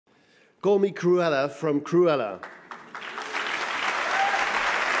Call Me Cruella from Cruella.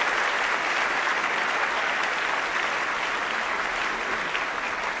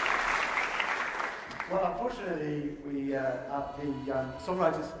 Well, unfortunately, the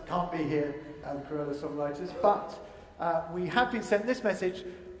songwriters can't be here, Cruella songwriters, but we have been sent this message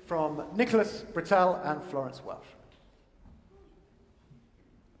from Nicholas Britell and Florence Welch.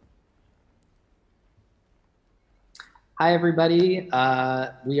 Hi, everybody.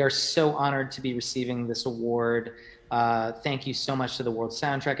 We are so honored to be receiving this award. Thank you so much to the World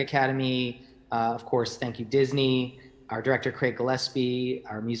Soundtrack Academy. Of course, thank you, Disney, our director, Craig Gillespie,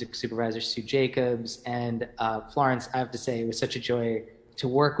 our music supervisor, Sue Jacobs, and Florence. I have to say, it was such a joy to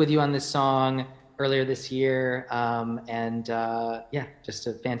work with you on this song earlier this year. Yeah, just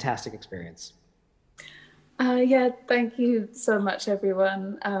a fantastic experience. Yeah, thank you so much,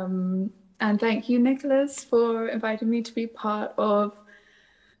 everyone. And thank you, Nicholas, for inviting me to be part of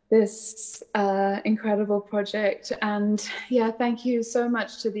this incredible project. And yeah, thank you so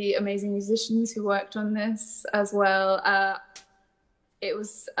much to the amazing musicians who worked on this as well. It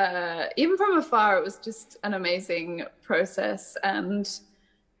was, even from afar, it was just an amazing process. And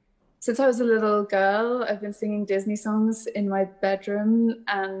since I was a little girl, I've been singing Disney songs in my bedroom,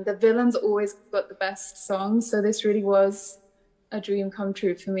 and the villains always got the best songs. So this really was a dream come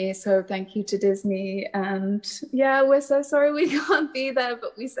true for me. So thank you to Disney. And yeah, we're so sorry we can't be there,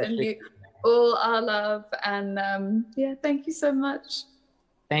 but we send you all our love. And yeah, thank you so much.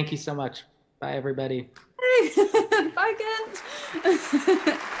 Thank you so much. Bye, everybody. Hey. Bye,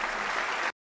 Gent.